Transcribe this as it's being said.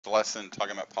lesson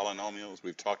talking about polynomials.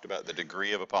 We've talked about the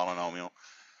degree of a polynomial.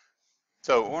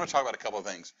 So we want to talk about a couple of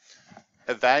things.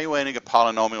 Evaluating a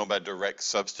polynomial by direct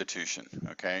substitution,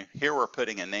 okay? Here we're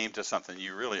putting a name to something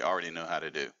you really already know how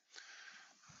to do.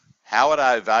 How would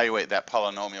I evaluate that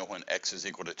polynomial when x is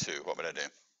equal to 2? What would I do?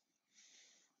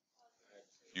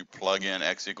 You plug in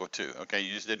x equal 2, okay?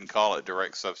 You just didn't call it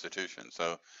direct substitution.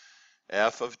 So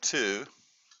f of 2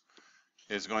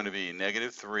 is going to be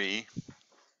negative 3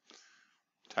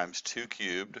 times 2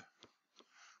 cubed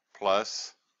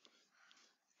plus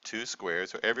 2 squared.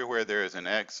 So everywhere there is an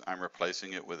x, I'm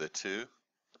replacing it with a 2.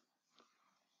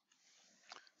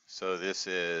 So this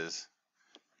is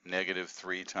negative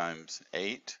 3 times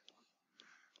 8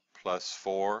 plus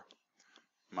 4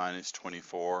 minus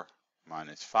 24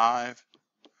 minus 5.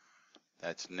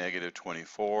 That's negative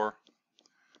 24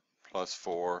 plus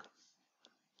 4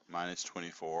 minus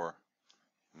 24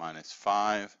 minus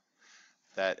 5.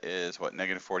 That is what?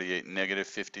 Negative 48. Negative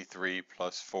 53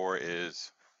 plus 4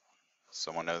 is,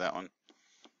 someone know that one?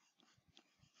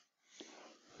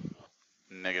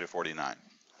 Negative 49.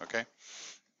 Okay?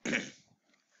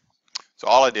 So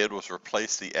all I did was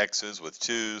replace the x's with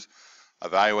 2's,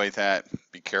 evaluate that,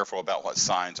 be careful about what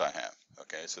signs I have.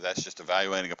 Okay, so that's just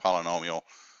evaluating a polynomial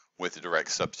with a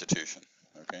direct substitution.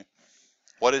 Okay,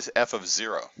 what is f of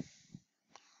 0?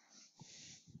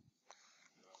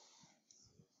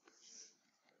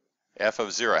 F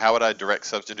of 0, how would I direct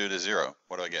substitute a 0?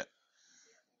 What do I get?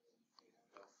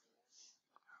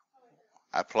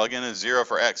 I plug in a 0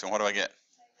 for x, and what do I get?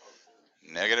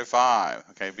 Negative 5.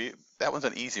 Okay, that one's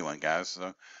an easy one, guys.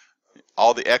 So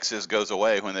all the x's goes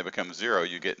away when they become 0.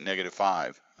 You get negative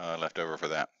 5 left over for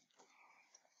that.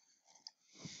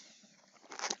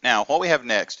 Now, what we have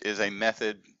next is a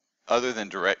method other than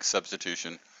direct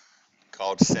substitution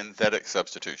called synthetic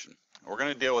substitution. We're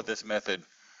going to deal with this method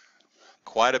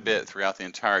quite a bit throughout the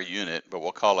entire unit, but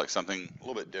we'll call it something a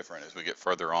little bit different as we get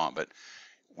further on. But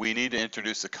we need to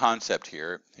introduce the concept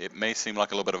here. It may seem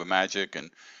like a little bit of a magic, and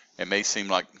it may seem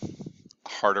like a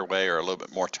harder way or a little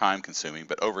bit more time consuming,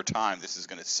 but over time this is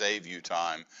going to save you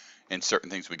time in certain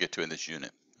things we get to in this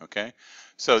unit. Okay,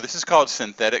 so this is called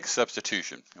synthetic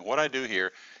substitution. And what I do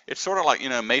here, it's sort of like, you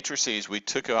know, matrices, we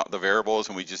took out the variables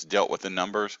and we just dealt with the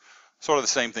numbers. Sort of the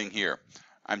same thing here.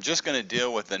 I'm just going to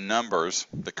deal with the numbers,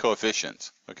 the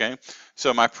coefficients. Okay,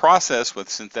 so my process with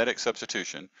synthetic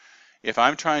substitution, if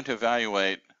I'm trying to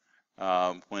evaluate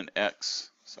when x,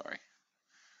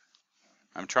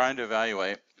 I'm trying to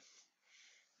evaluate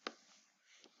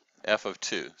f of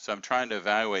 2. So I'm trying to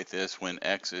evaluate this when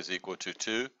x is equal to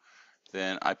 2.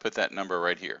 Then I put that number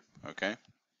right here, okay?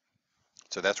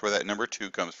 So that's where that number 2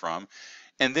 comes from.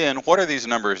 And then what are these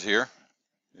numbers here?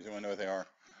 Does anyone know what they are?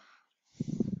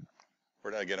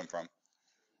 Where did I get them from?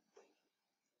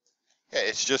 Yeah,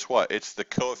 it's just what? It's the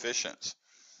coefficients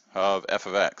of f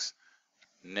of x.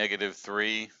 Negative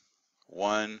 3,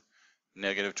 1,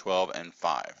 negative 12, and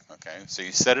 5, okay? So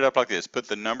you set it up like this. Put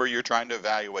the number you're trying to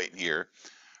evaluate here.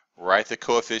 Write the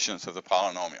coefficients of the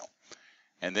polynomial.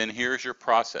 And then here's your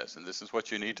process, and this is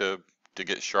what you need to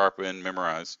get sharp and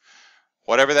memorize.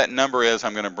 Whatever that number is,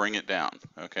 I'm going to bring it down,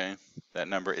 okay? That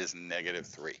number is negative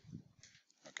 3,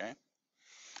 okay?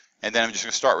 And then I'm just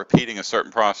going to start repeating a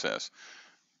certain process.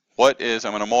 I'm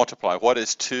going to multiply. What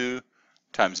is 2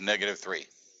 times negative 3?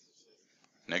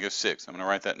 Negative 6. I'm going to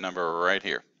write that number right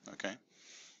here, okay?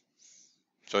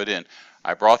 So again,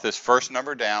 I brought this first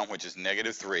number down, which is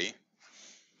negative 3.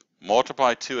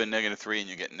 Multiply 2 and negative 3 and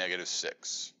you get negative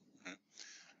 6.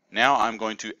 Now I'm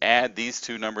going to add these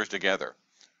two numbers together.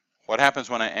 What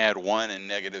happens when I add 1 and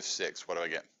negative 6? What do I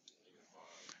get?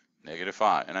 Negative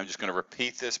 5. And I'm just going to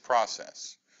repeat this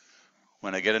process.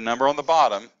 When I get a number on the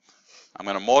bottom, I'm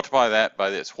going to multiply that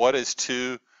by this. What is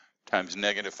 2 times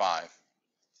negative 5?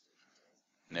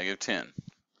 Negative 10.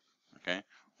 Okay.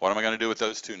 What am I going to do with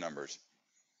those two numbers?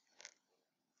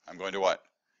 I'm going to what?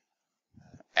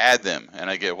 Add them, and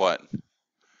I get what?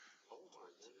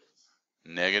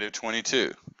 Negative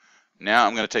 22. Now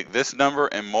I'm going to take this number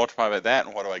and multiply by that,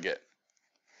 and what do I get?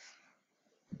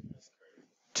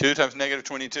 2 times negative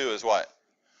 22 is what?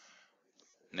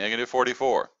 Negative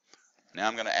 44. Now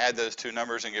I'm going to add those two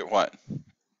numbers and get what?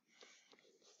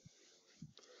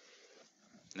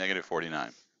 Negative 49.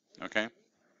 Okay?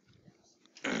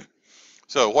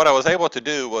 So what I was able to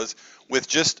do was, with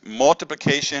just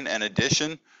multiplication and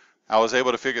addition, I was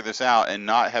able to figure this out and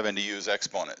not having to use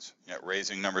exponents,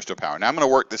 raising numbers to a power. Now I'm going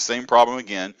to work the same problem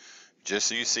again, just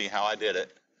so you see how I did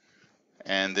it.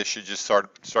 And this should just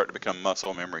start to become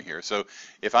muscle memory here. So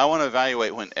if I want to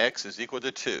evaluate when x is equal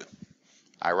to 2,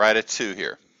 I write a 2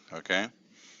 here, okay?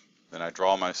 Then I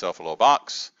draw myself a little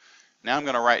box, Now I'm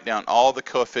going to write down all the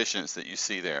coefficients that you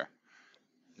see there.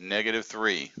 Negative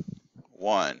 3,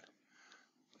 1,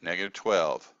 negative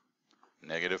 12,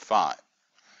 negative 5.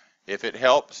 If it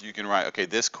helps, you can write, okay,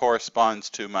 this corresponds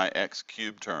to my x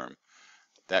cubed term.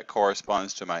 That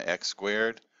corresponds to my x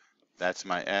squared. That's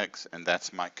my x, and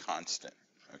that's my constant.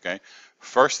 Okay.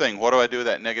 First thing, what do I do with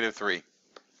that negative 3?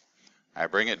 I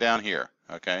bring it down here.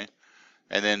 Okay.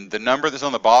 And then the number that's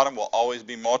on the bottom will always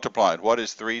be multiplied. What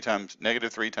is 3 times,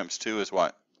 negative 3 times 2 is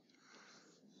what?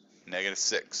 Negative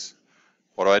 6.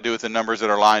 What do I do with the numbers that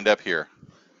are lined up here?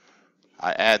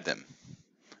 I add them.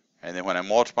 And then when I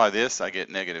multiply this, I get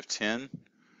negative 10.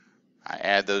 I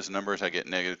add those numbers, I get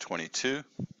negative 22.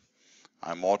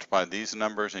 I multiply these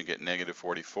numbers and get negative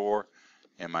 44.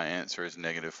 And my answer is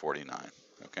negative 49.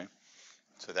 Okay?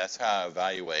 So that's how I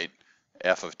evaluate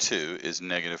f of 2 is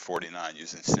negative 49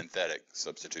 using synthetic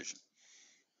substitution.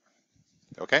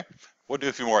 Okay? We'll do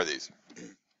a few more of these.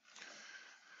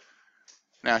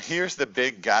 Now here's the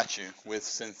big gotcha with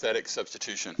synthetic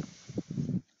substitution.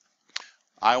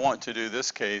 I want to do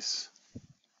this case,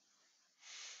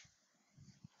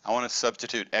 I want to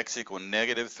substitute x equal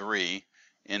negative 3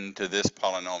 into this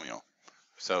polynomial.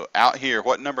 So out here,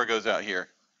 what number goes out here?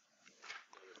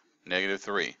 Negative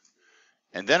 3.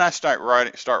 And then I start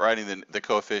writing the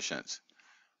coefficients.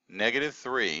 Negative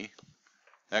 3,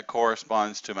 that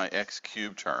corresponds to my x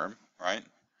cubed term, right?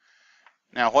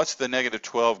 Now what's the negative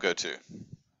 12 go to?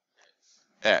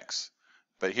 X.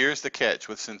 But here's the catch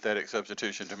with synthetic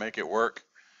substitution. To make it work,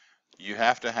 you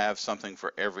have to have something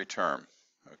for every term,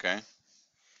 okay?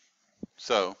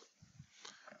 So,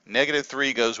 negative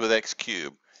 3 goes with x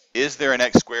cubed. Is there an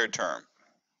x squared term?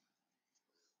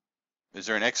 Is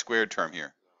there an x squared term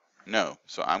here? No.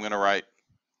 So I'm going to write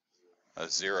a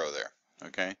 0 there,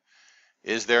 okay?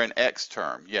 Is there an x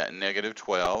term? Yeah, negative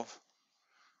 12.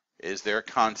 Is there a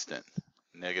constant?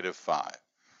 Negative 5.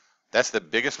 That's the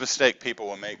biggest mistake people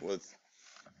will make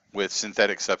with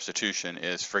synthetic substitution,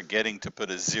 is forgetting to put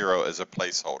a 0 as a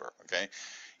placeholder, okay?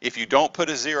 If you don't put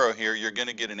a 0 here, you're going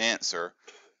to get an answer,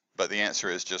 but the answer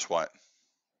is just what?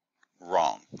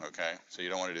 Wrong, okay? So you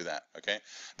don't want to do that, okay?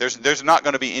 There's not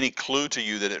going to be any clue to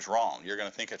you that it's wrong. You're going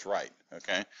to think it's right,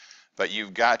 okay? But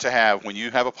you've got to have, when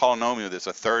you have a polynomial that's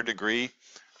a third degree,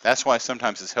 that's why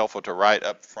sometimes it's helpful to write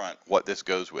up front what this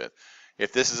goes with.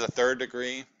 If this is a third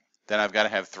degree, then I've got to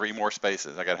have 3 more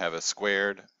spaces. I've got to have a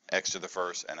squared, x to the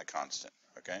first, and a constant,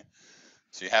 okay?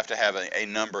 So you have to have a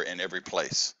number in every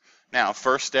place. Now,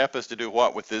 first step is to do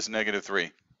what with this negative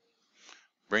 3?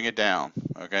 Bring it down,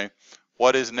 okay?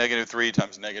 What is negative 3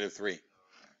 times negative 3?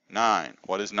 9.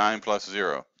 What is 9 plus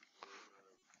 0?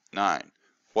 9.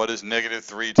 What is negative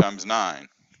 3 times 9?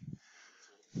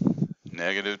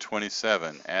 Negative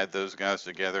 27. Add those guys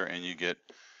together and you get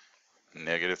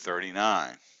negative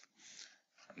 39.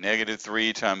 Negative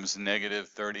 3 times negative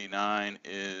 39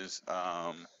 is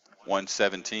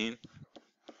 117.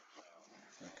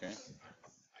 Okay.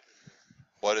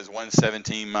 What is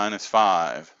 117 minus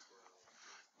 5?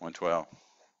 112.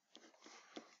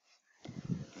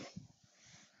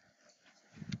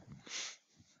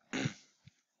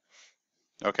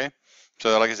 Okay.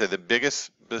 So like I said, the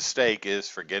biggest mistake is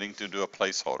forgetting to do a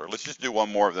placeholder. Let's just do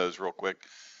one more of those real quick.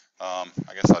 I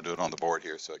guess I'll do it on the board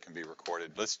here so it can be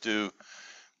recorded. Let's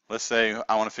say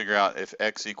I want to figure out if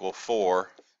x equal 4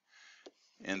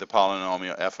 in the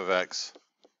polynomial f of x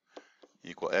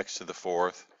equal x to the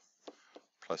 4th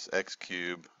plus x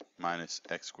cubed minus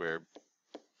x squared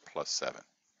plus 7.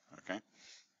 Okay.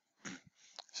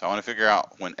 So I want to figure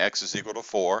out when x is equal to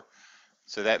 4.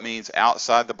 So that means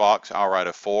outside the box I'll write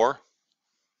a 4.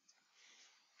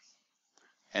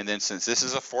 And then since this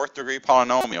is a 4th degree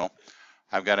polynomial,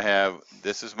 I've got to have,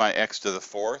 this is my x to the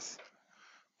 4th.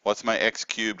 What's my x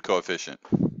cubed coefficient?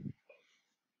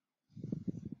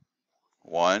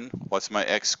 1. What's my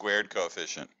x squared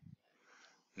coefficient?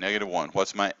 Negative 1.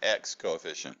 What's my x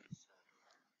coefficient?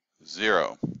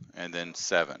 0. And then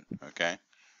 7. Okay?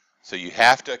 So you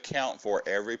have to account for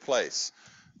every place.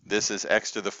 This is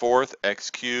x to the 4th, x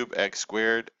cubed, x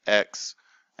squared, x,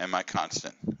 and my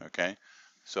constant. Okay?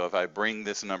 So if I bring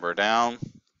this number down,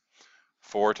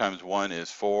 4 times 1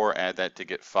 is 4. Add that to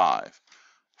get 5.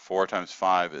 4 times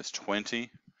 5 is 20.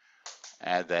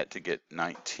 Add that to get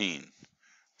 19.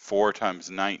 4 times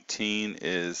 19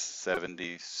 is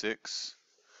 76.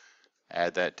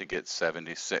 Add that to get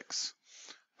 76.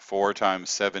 4 times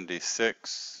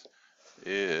 76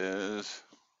 is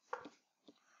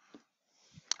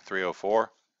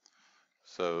 304.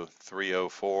 So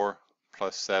 304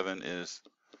 plus 7 is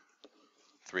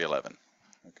 311.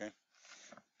 Okay.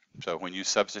 So when you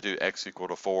substitute x equal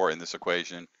to 4 in this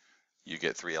equation, you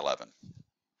get 311.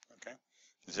 Okay.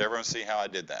 Does everyone see how I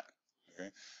did that? Okay.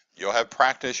 You'll have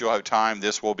practice, you'll have time.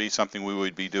 This will be something we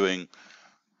would be doing,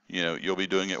 you'll be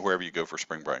doing it wherever you go for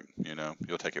spring break.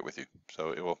 You'll take it with you.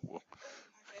 So it will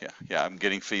yeah, I'm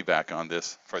getting feedback on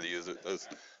this for the user,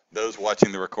 those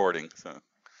watching the recording. So,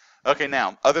 okay,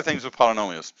 now, other things with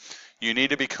polynomials. You need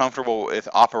to be comfortable with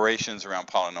operations around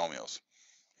polynomials,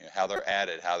 how they're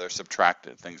added, how they're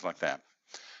subtracted, things like that.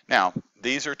 Now,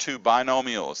 these are two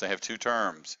binomials. They have two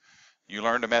terms. You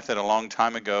learned a method a long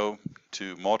time ago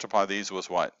to multiply these was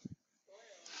what?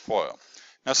 FOIL.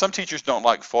 Now, some teachers don't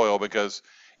like FOIL because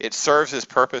it serves its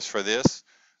purpose for this,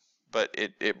 but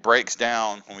it breaks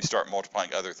down when we start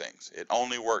multiplying other things. It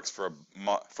only works for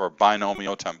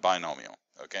binomial times binomial,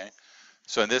 okay?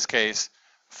 So in this case,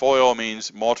 FOIL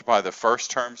means multiply the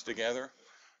first terms together.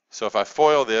 So if I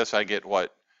FOIL this, I get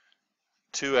what?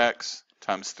 2x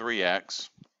times 3x.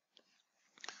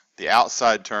 The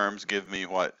outside terms give me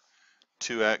what?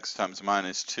 2x times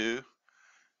minus 2.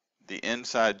 The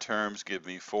inside terms give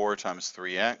me 4 times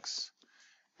 3x.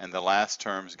 And the last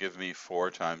terms give me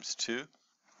 4 times 2.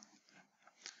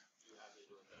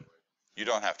 You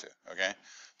don't have to, okay?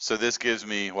 So this gives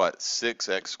me what?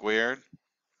 6x squared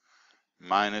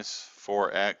minus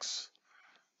 4x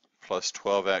plus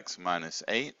 12x minus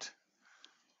 8.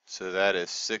 So that is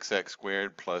 6x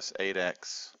squared plus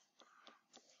 8x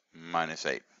minus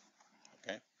 8.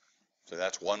 Okay? So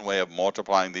that's one way of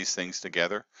multiplying these things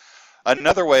together.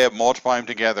 Another way of multiplying them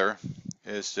together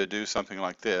is to do something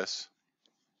like this.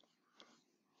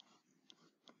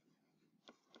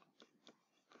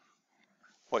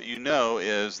 What you know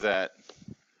is that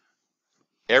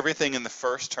everything in the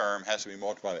first term has to be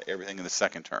multiplied by everything in the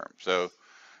second term. So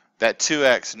that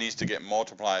 2x needs to get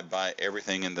multiplied by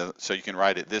everything in the, so you can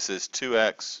write it, this is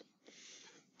 2x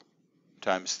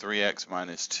times 3x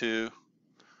minus 2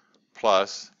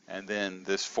 plus, and then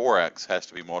this 4x has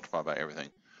to be multiplied by everything.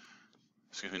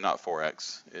 Excuse me, not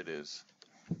 4x, it is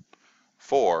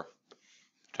 4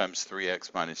 times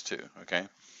 3x minus 2, okay?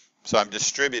 So I'm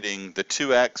distributing the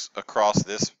 2x across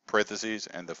this parentheses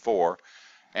and the 4,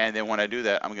 and then when I do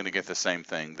that, I'm going to get the same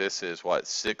thing. This is what?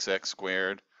 6x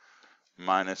squared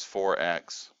minus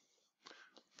 4x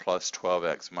plus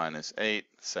 12x minus 8,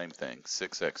 same thing,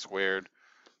 6x squared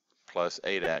plus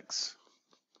 8x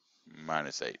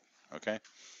minus 8, okay?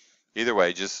 Either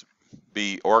way, just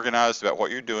be organized about what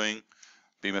you're doing,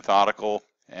 be methodical,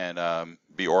 and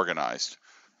be organized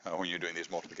when you're doing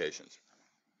these multiplications.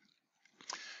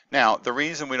 Now, the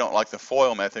reason we don't like the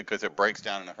FOIL method because it breaks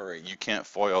down in a hurry. You can't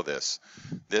FOIL this.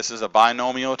 This is a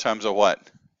binomial times a what?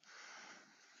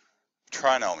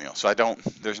 Trinomial. So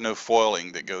there's no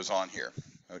foiling that goes on here,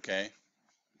 okay?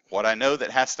 What I know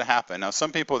that has to happen, now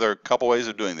some people, there are a couple ways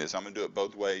of doing this. I'm going to do it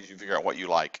both ways. You figure out what you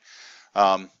like.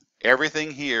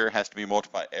 Everything here has to be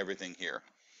multiplied by everything here.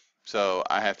 So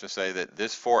I have to say that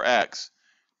this 4x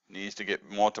needs to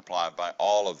get multiplied by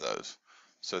all of those.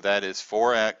 So that is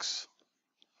 4x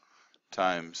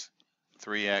times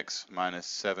 3x minus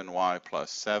 7y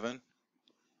plus 7.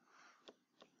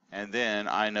 And then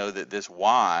I know that this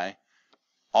y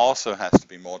also has to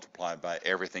be multiplied by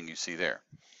everything you see there.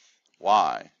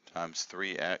 Y times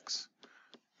 3x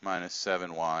minus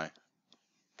 7y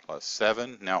plus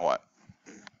 7. Now what?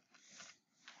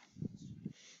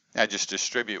 I just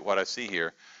distribute what I see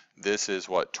here. This is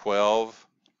what? 12x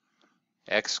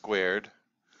squared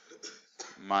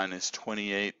minus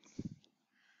 28xy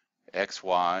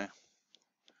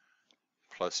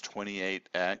plus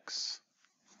 28x,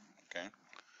 okay,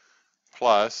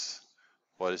 plus,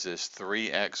 what is this,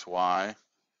 3xy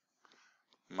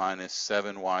minus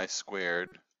 7y squared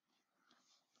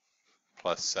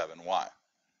plus 7y.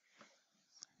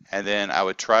 And then I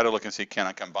would try to look and see, can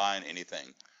I combine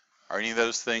anything? Are any of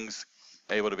those things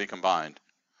able to be combined?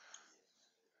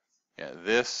 Yeah,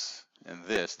 this and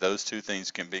this, those two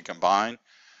things can be combined.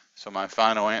 So my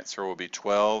final answer will be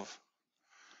 12x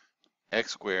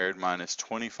squared minus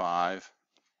 25xy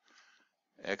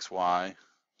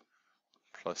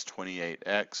plus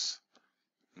 28x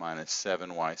minus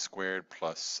 7y squared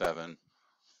plus 7y.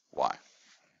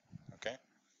 Okay?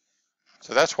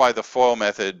 So that's why the FOIL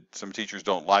method, some teachers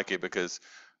don't like it, because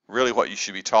really what you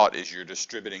should be taught is you're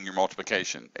distributing your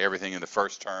multiplication, everything in the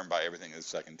first term by everything in the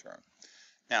second term.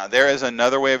 Now, there is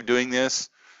another way of doing this.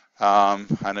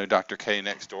 I know Dr. K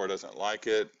next door doesn't like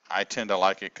it. I tend to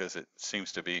like it because it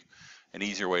seems to be an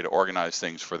easier way to organize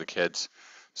things for the kids.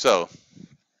 So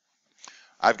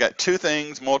I've got 2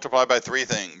 things multiplied by 3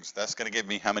 things. That's going to give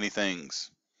me how many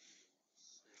things?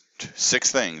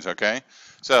 6 things, okay?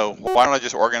 So why don't I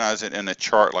just organize it in a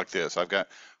chart like this? I've got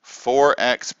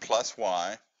 4x plus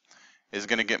y is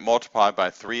going to get multiplied by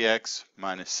 3x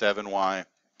minus 7y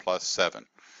plus 7.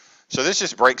 So this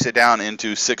just breaks it down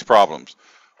into 6 problems.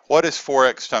 What is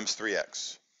 4x times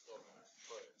 3x?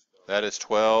 That is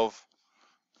 12x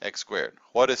squared.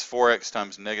 What is 4x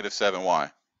times negative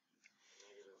 7y?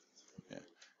 Yeah.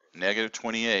 Negative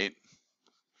 28xy.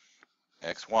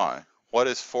 What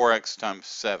is 4x times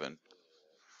 7?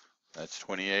 That's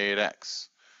 28x.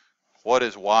 What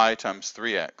is y times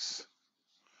 3x?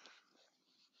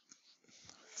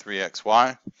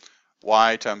 3xy.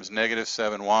 Y times negative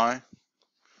 7y,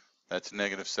 that's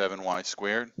negative 7y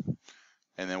squared.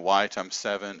 And then y times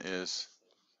 7 is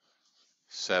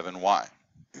 7y.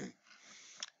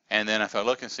 And then if I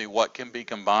look and see what can be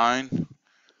combined,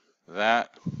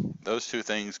 those two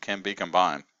things can be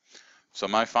combined. So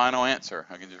my final answer,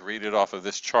 I can just read it off of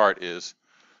this chart, is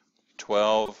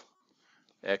 12x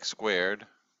squared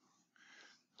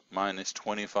minus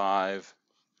 25xy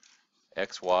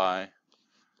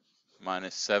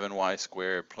minus 7y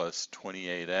squared plus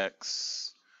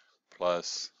 28x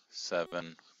plus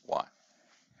 7y.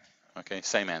 Okay,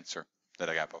 same answer that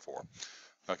I got before.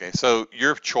 Okay, so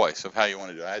your choice of how you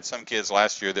want to do it. I had some kids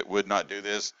last year that would not do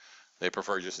this. They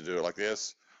prefer just to do it like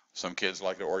this. Some kids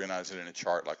like to organize it in a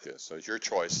chart like this. So it's your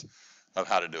choice of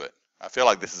how to do it. I feel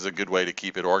like this is a good way to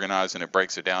keep it organized, and it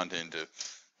breaks it down into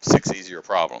 6 easier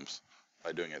problems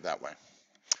by doing it that way.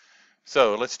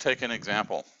 So let's take an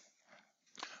example.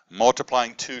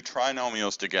 Multiplying 2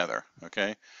 trinomials together,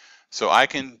 okay? So I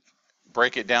can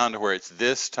break it down to where it's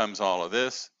this times all of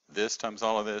this times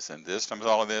all of this, and this times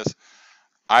all of this.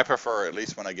 I prefer, at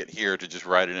least when I get here, to just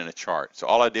write it in a chart. So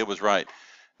all I did was write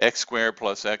x squared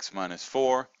plus x minus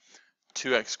 4,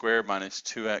 2x squared minus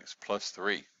 2x plus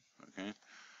 3. Okay.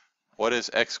 What is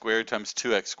x squared times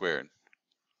 2x squared?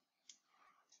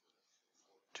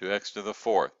 2x to the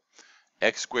 4th.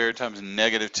 X squared times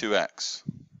negative 2x.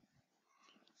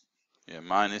 Yeah,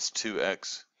 minus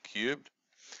 2x cubed.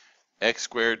 X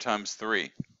squared times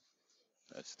 3.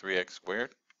 That's 3x squared.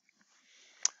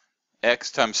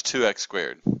 X times 2x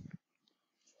squared.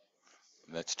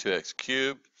 That's 2x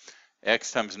cubed.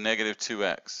 X times negative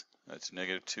 2x. That's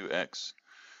negative 2x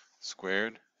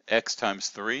squared. X times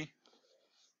 3.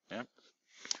 Yep.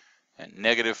 And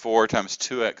negative 4 times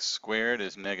 2x squared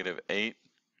is negative 8x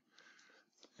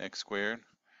squared.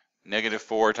 Negative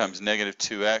 4 times negative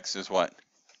 2x is what?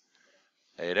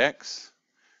 8x.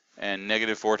 And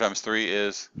negative 4 times 3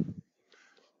 is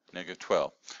negative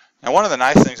 12. Now, one of the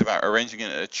nice things about arranging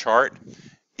it in a chart,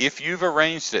 if you've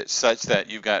arranged it such that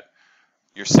you've got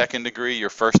your second degree, your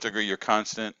first degree, your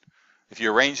constant, if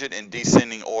you arrange it in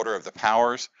descending order of the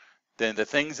powers, then the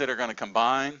things that are going to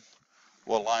combine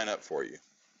will line up for you.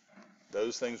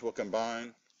 Those things will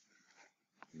combine,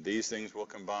 these things will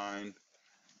combine,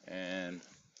 and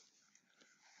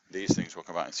these things will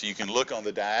combine. So you can look on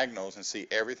the diagonals and see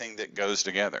everything that goes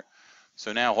together.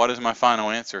 So now what is my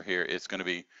final answer here? It's going to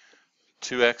be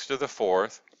 2x to the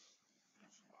 4th.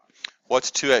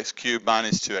 What's 2x cubed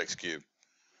minus 2x cubed?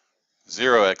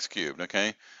 0x cubed,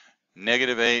 okay?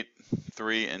 Negative 8,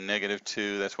 3, and negative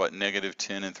 2, that's what? Negative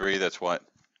 10 and 3, that's what?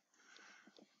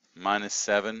 Minus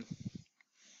 7x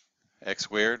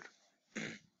squared.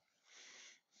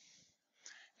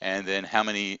 And then how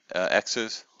many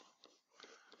x's?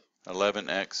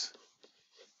 11x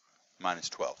minus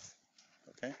 12.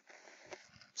 Okay?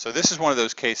 So this is one of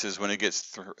those cases when it gets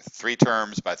 3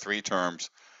 terms by 3 terms.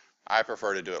 I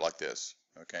prefer to do it like this.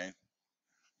 Okay?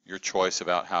 Your choice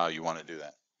about how you want to do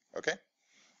that. Okay?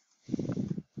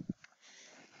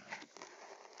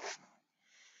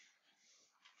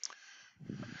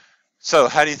 So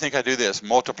how do you think I do this?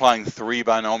 Multiplying 3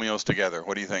 binomials together.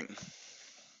 What do you think?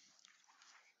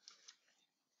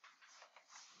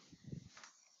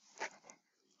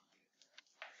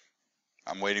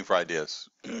 I'm waiting for ideas.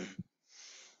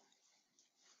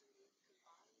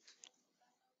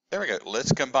 There we go.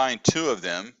 Let's combine 2 of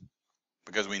them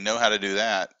because we know how to do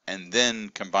that, and then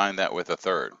combine that with a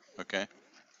third. Okay?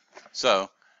 So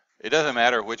it doesn't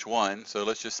matter which one. So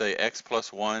let's just say x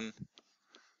plus 1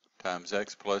 times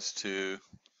x plus 2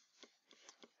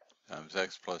 times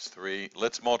x plus 3.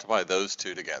 Let's multiply those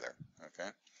 2 together. Okay?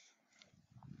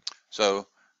 So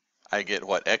I get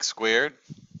what? X squared.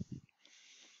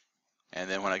 And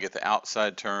then when I get the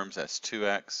outside terms, that's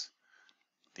 2x.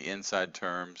 The inside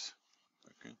terms.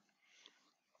 Okay.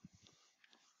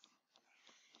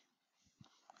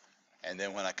 And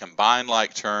then when I combine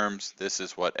like terms, this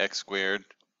is what? X squared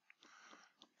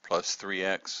plus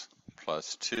 3x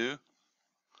plus 2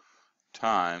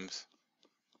 times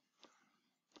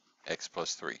x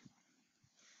plus 3.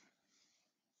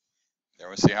 There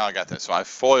we see how I got that. So I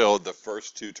FOILed the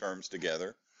first 2 terms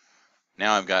together.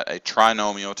 Now I've got a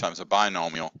trinomial times a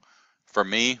binomial. For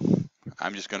me,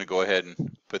 I'm just going to go ahead and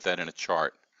put that in a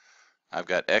chart. I've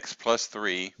got x plus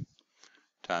 3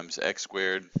 times x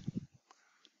squared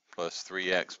plus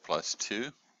 3x plus 2.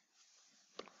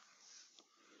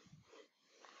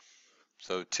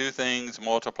 So 2 things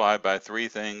multiplied by 3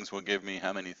 things will give me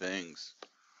how many things?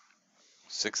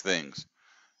 6 things.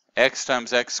 X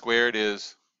times x squared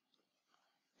is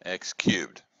x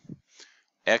cubed.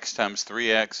 X times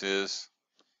 3x is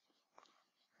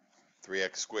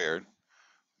 3x squared.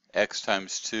 X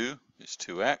times 2 is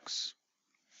 2x.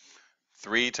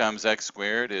 3 times x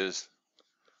squared is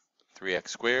 3x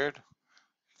squared.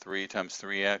 3 times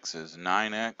 3x is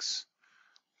 9x.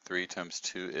 3 times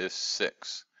 2 is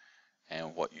 6.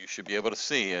 And what you should be able to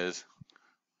see is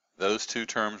those 2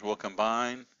 terms will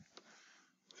combine,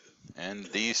 and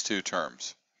these 2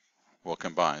 terms will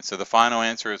combine. So the final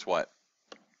answer is what?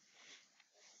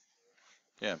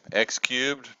 Yeah, x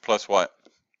cubed plus what?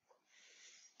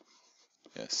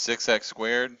 Yeah, 6x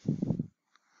squared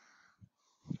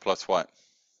plus what?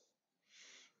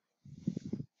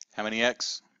 How many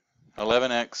x?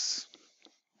 11x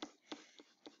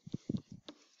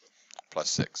plus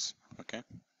 6. Okay.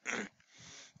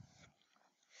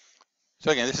 So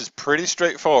again, this is pretty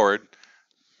straightforward.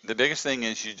 The biggest thing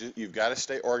is you've got to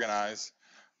stay organized.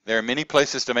 There are many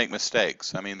places to make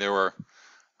mistakes. I mean, there were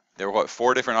what,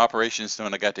 4 different operations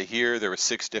when I got to here. There were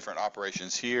 6 different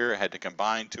operations here. I had to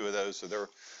combine 2 of those. So there were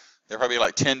probably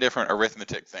like 10 different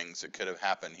arithmetic things that could have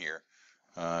happened here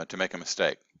to make a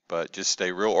mistake. But just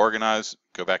stay real organized.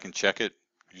 Go back and check it.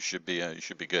 You should be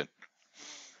good.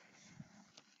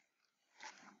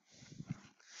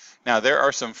 Now, there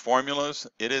are some formulas.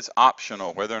 It is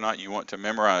optional whether or not you want to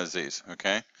memorize these,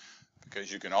 okay?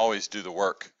 Because you can always do the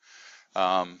work.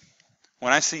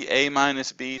 When I see a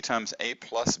minus b times a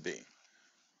plus b,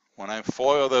 when I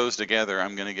FOIL those together,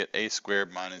 I'm going to get a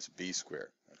squared minus b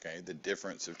squared, okay? The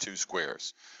difference of 2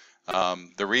 squares.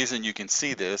 The reason you can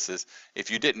see this is if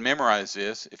you didn't memorize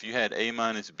this, if you had a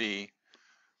minus b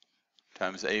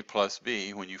times a plus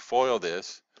b, when you FOIL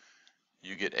this,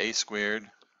 you get a squared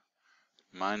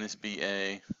minus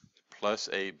ba plus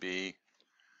ab,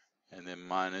 and then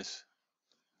minus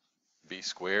b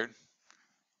squared.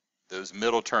 Those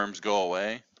middle terms go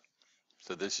away,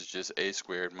 so this is just a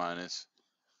squared minus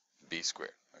b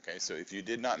squared. Okay, so if you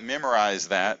did not memorize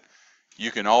that,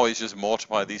 you can always just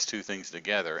multiply these 2 things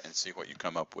together and see what you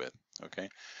come up with. Okay,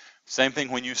 same thing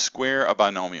when you square a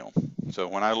binomial. So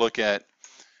when I look at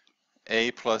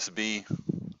a plus b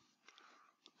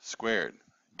squared,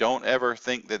 don't ever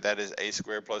think that that is a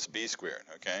squared plus b squared.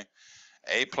 Okay,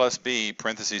 a plus b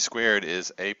parentheses squared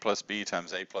is a plus b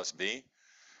times a plus b.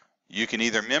 You can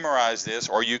either memorize this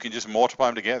or you can just multiply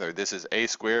them together. This is a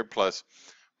squared plus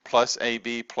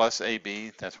ab plus ab.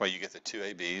 That's why you get the 2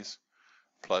 ab's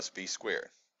plus b squared.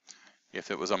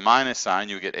 If it was a minus sign,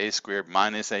 you would get a squared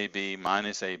minus ab.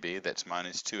 That's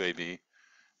minus 2ab,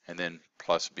 and then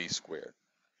plus b squared.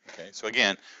 Okay, so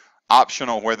again,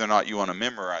 optional whether or not you want to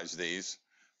memorize these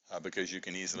because you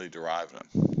can easily derive them.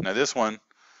 Now this one,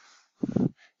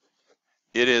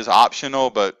 it is optional,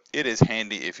 but it is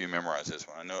handy if you memorize this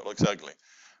one. I know it looks ugly,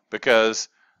 because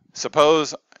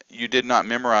suppose you did not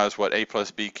memorize what a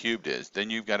plus b cubed is. Then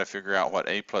you've got to figure out what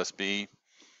a plus b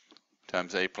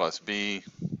times a plus b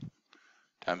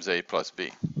times a plus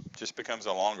b. Just becomes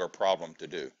a longer problem to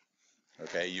do.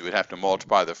 Okay, you would have to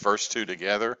multiply the first 2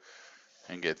 together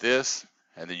and get this,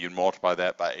 and then you'd multiply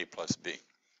that by a plus b.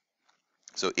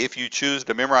 So if you choose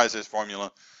to memorize this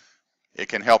formula, it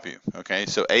can help you. Okay,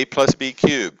 so a plus b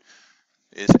cubed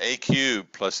is a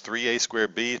cubed plus 3a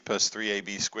squared b plus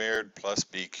 3ab squared plus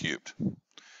b cubed.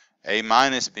 A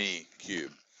minus b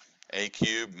cubed, a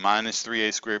cubed minus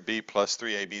 3a squared b plus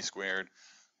 3ab squared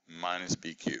minus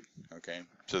b cubed. Okay,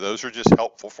 so those are just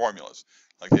helpful formulas.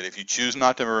 Like that, if you choose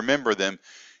not to remember them,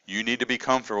 you need to be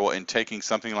comfortable in taking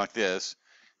something like this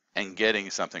and getting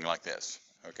something like this.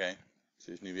 Okay,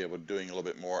 so you need to be able to doing a little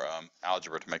bit more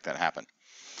algebra to make that happen.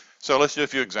 So let's do a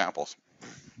few examples.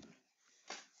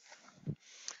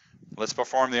 Let's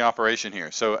perform the operation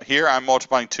here. So here I'm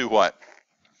multiplying 2 what?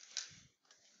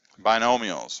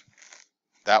 Binomials.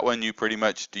 That one you pretty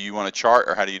much, do you want a chart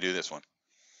or how do you do this one?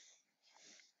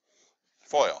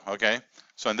 FOIL, okay?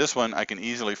 So in this one I can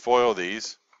easily FOIL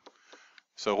these.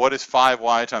 So what is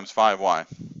 5y times 5y?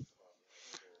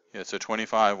 Yeah, so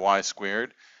 25y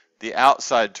squared. The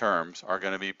outside terms are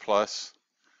going to be plus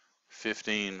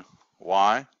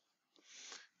 15y.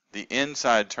 The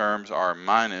inside terms are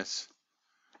minus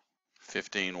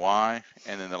 15y,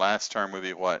 and then the last term would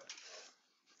be what?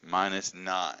 Minus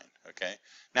 9, okay?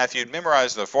 Now, if you'd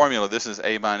memorize the formula, this is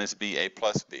a minus b, a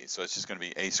plus b, so it's just going to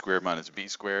be a squared minus b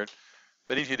squared.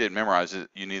 But if you didn't memorize it,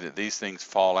 you knew that these things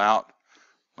fall out.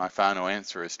 my final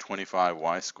answer is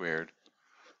 25y squared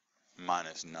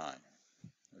minus 9.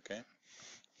 Okay?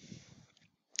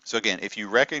 So again, if you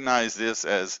recognize this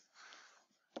as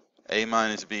a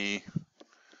minus b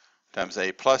times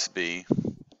a plus b,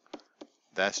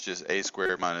 that's just a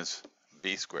squared minus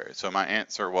b squared. So my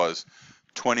answer was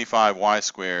 25y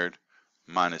squared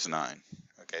minus 9.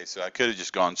 Okay, so I could have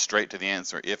just gone straight to the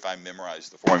answer if I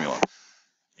memorized the formula.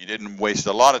 You didn't waste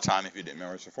a lot of time if you didn't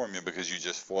memorize the formula because you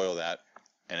just FOIL that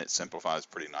and it simplifies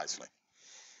pretty nicely.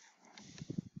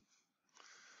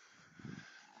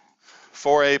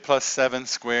 4a plus 7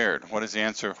 squared. What is the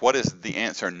answer? What is the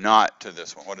answer not to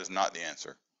this one? What is not the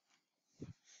answer?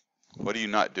 What do you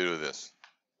not do to this?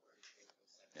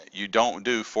 You don't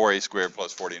do 4a squared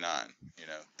plus 49. You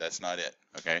know, that's not it.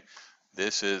 Okay.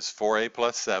 This is 4a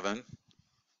plus 7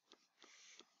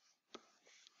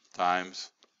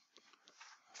 times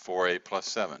 4a plus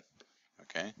 7.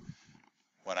 Okay.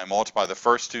 When I multiply the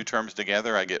first two terms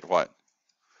together, I get what?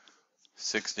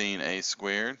 16a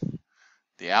squared.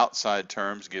 The outside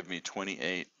terms give me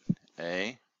 28a.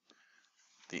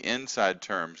 The inside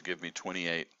terms give me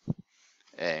 28a.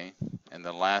 And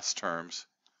the last terms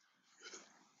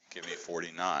give me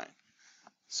 49.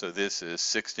 So this is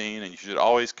 16, and you should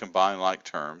always combine like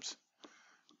terms,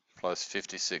 plus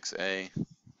 56a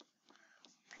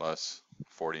plus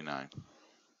 49.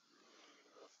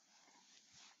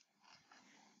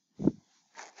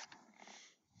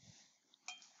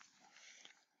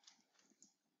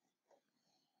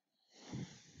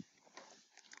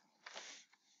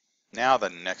 Now the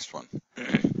next one.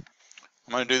 I'm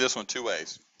going to do this one two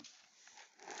ways.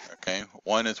 Okay,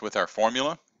 one is with our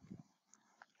formula.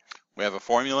 We have a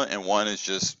formula, and one is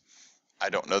just, I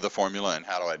don't know the formula, and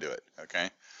how do I do it? Okay,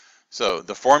 so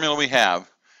the formula we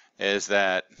have is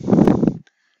that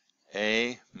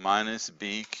a minus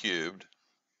b cubed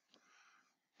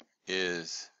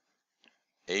is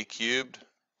a cubed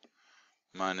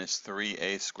minus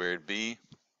 3a squared b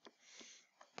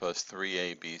plus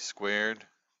 3ab squared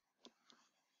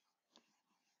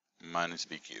minus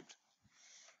b cubed.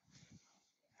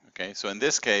 Okay, so in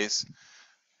this case,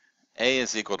 a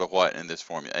is equal to what in this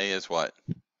formula? A is what?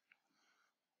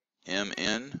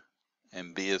 mn,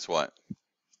 and b is what?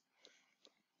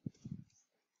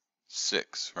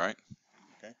 6, right?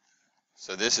 Okay.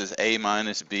 So this is a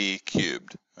minus b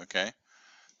cubed, okay?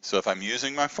 So if I'm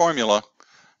using my formula,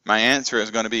 my answer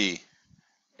is going to be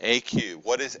a cubed.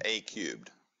 What is a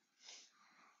cubed?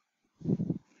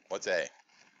 What's a?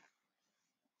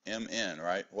 mn,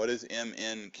 right? What is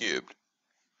mn cubed?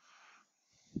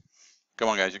 Come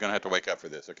on, guys, you're going to have to wake up for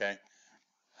this, okay?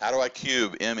 How do I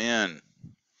cube mn?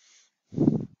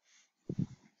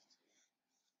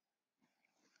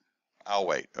 I'll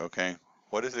wait, okay?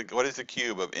 What is the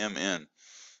cube of mn?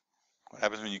 What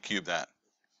happens when you cube that?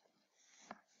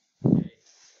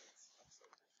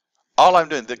 All I'm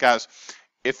doing, guys,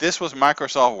 if this was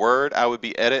Microsoft Word, I would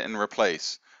be edit and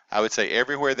replace. I would say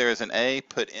everywhere there is an A,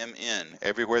 put mn.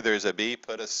 Everywhere there is a B,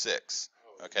 put a 6.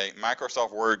 Okay,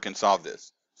 Microsoft Word can solve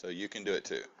this, so you can do it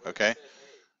too. Okay,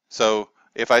 so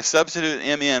if I substitute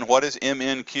mn, what is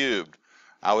mn cubed?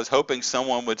 I was hoping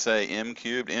someone would say m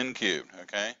cubed, n cubed.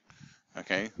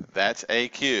 Okay, that's a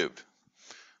cubed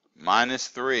minus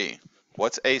 3.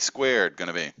 What's a squared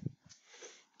going to be?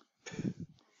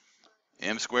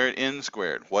 M squared, n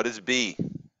squared. What is b?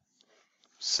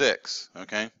 6.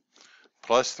 Okay,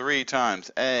 plus 3 times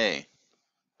a,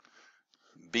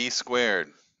 b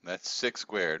squared, that's 6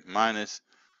 squared, minus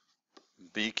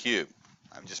b cubed.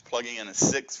 I'm just plugging in a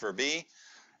 6 for b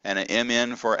and an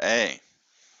mn for a.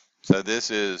 So this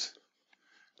is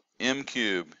m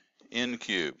cubed, n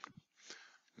cubed,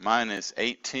 minus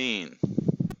 18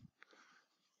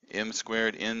 m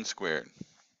squared, n squared,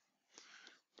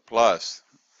 plus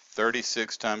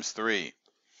 36 times 3,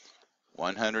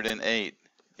 108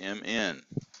 mn,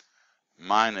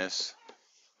 minus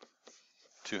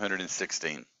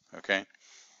 216. Okay,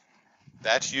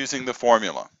 that's using the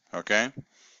formula. Okay,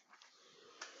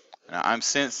 now I'm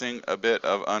sensing a bit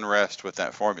of unrest with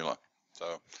that formula.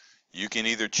 So you can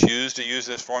either choose to use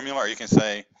this formula, or you can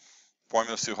say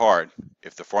formula's too hard.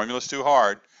 If the formula's too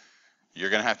hard, you're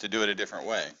going to have to do it a different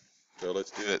way. So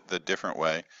let's do it the different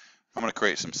way. I'm going to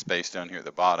create some space down here at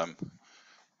the bottom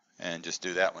and just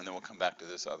do that one, then we'll come back to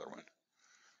this other one.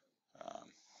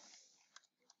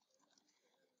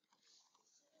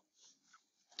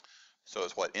 So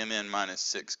it's what, mn minus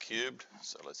 6 cubed?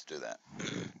 So let's do that.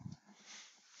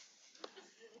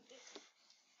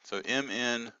 So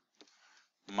mn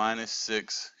minus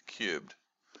 6 cubed.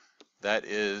 That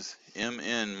is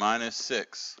mn minus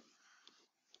 6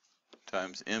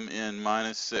 times mn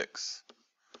minus 6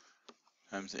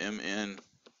 times mn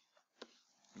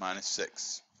minus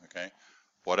 6. Okay.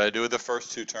 What do I do with the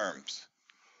first two terms?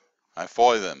 I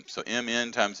FOIL them. So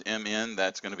mn times mn,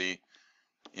 that's going to be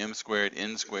m squared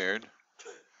n squared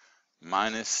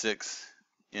minus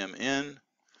 6mn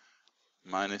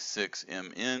minus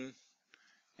 6mn,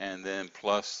 and then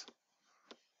plus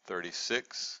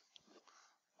 36.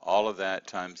 All of that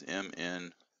times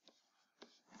mn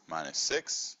minus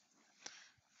 6.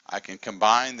 I can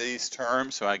combine these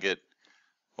terms, so I get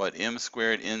what, m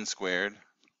squared n squared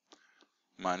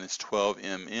minus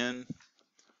 12mn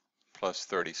plus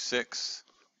 36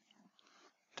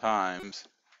 times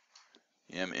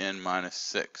mn minus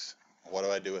 6. What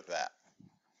do I do with that?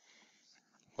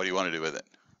 What do you want to do with it?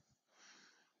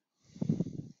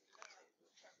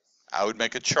 I would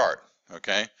make a chart,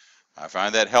 okay? I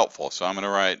find that helpful, so I'm going to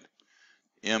write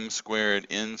m squared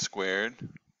n squared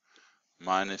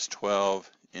minus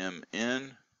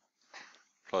 12mn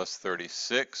plus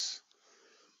 36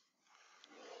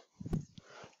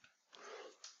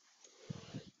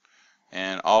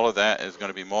 and all of that is going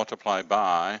to be multiplied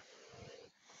by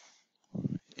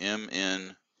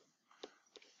mn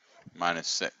minus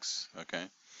 6, okay?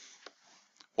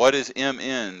 What is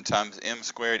mn times m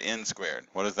squared n squared?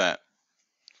 What is that?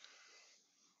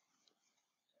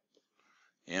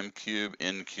 M cubed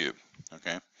n cubed,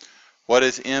 okay? What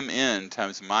is mn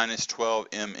times minus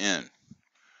 12mn?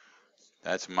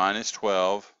 That's minus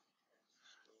 12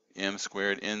 m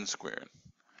squared n squared.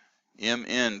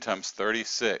 Mn times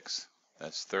 36,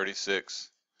 that's 36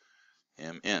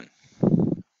 mn.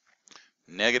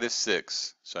 Negative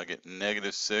 6, so I get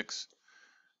negative 6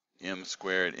 m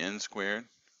squared n squared.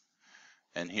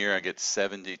 And here I get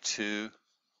 72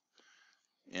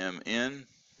 mn.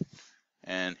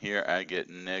 And here I get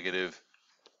negative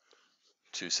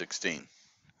 216.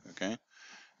 Okay?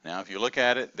 Now if you look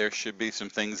at it, there should be some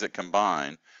things that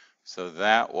combine. So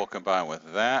that will combine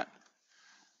with that.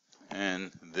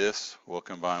 And this will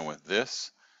combine with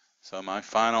this. So my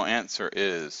final answer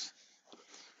is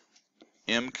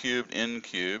m cubed n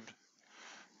cubed.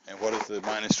 And what is the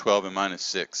minus 12 and minus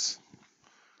 6?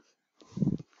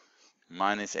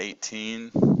 Minus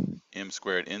 18 m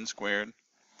squared n squared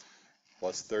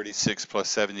plus 36 plus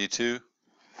 72.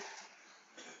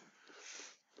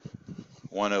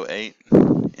 108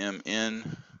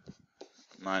 mn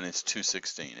minus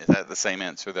 216. Is that the same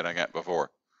answer that I got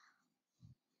before?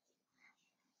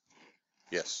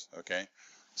 Yes, okay.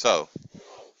 So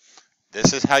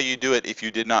this is how you do it if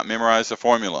you did not memorize the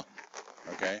formula,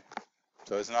 okay?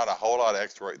 So it's not a whole lot of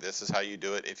extra work. This is how you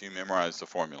do it if you memorize the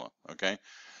formula, okay?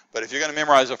 But if you're going to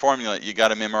memorize the formula, you got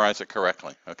to memorize it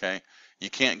correctly, okay? You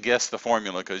can't guess the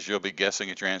formula because you'll be guessing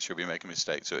at your answer, you'll be making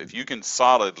mistakes. So if you can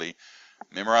solidly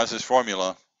memorize this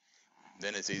formula,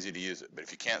 then it's easy to use it. But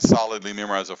if you can't solidly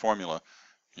memorize a formula,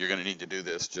 you're going to need to do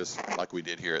this just like we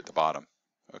did here at the bottom,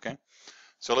 okay?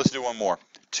 So let's do one more.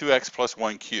 2x plus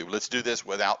 1 cubed. Let's do this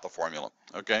without the formula,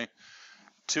 okay?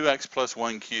 2x plus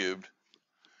 1 cubed,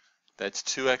 that's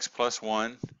 2x plus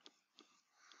 1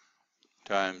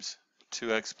 times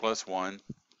 2x plus 1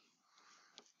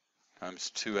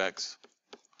 times 2x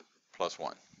plus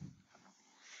 1.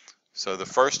 So the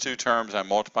first two terms I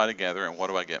multiply together, and what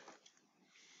do I get?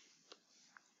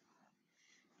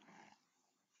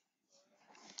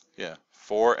 Yeah,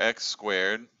 4x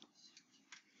squared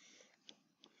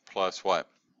plus what?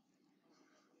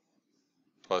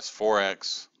 Plus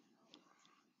 4x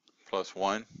plus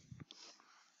 1.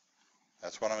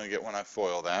 That's what I'm going to get when I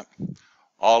FOIL that.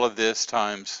 All of this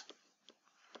times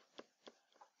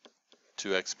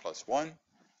 2x plus 1.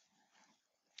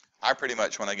 I pretty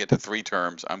much, when I get to 3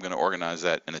 terms, I'm going to organize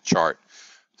that in a chart.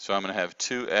 So I'm going to have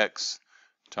 2x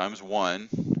times 1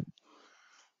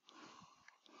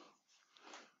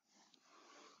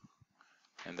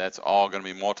 and that's all going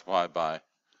to be multiplied by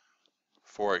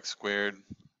 4x squared,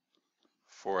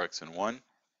 4x and 1.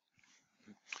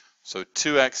 So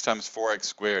 2x times 4x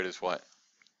squared is what?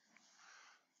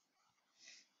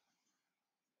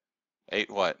 8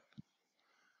 what?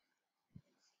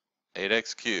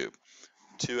 8x cubed.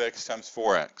 2x times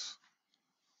 4x.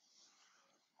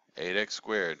 8x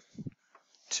squared.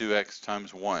 2x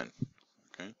times 1.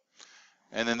 Okay.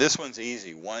 And then this one's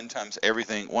easy. 1 times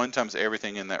everything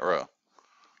in that row.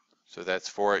 So that's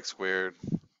 4x squared,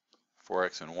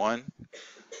 4x and 1.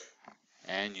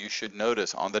 And you should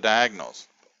notice on the diagonals,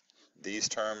 these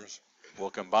terms will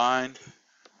combine.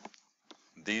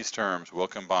 These terms will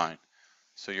combine.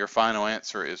 So your final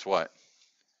answer is what?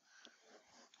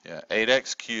 Yeah,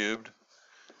 8x cubed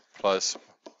plus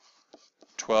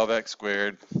 12x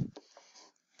squared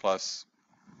plus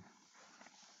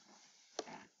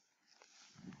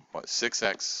what?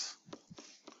 6x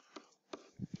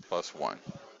plus 1.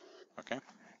 Okay?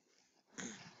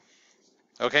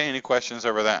 Okay, any questions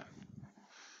over that?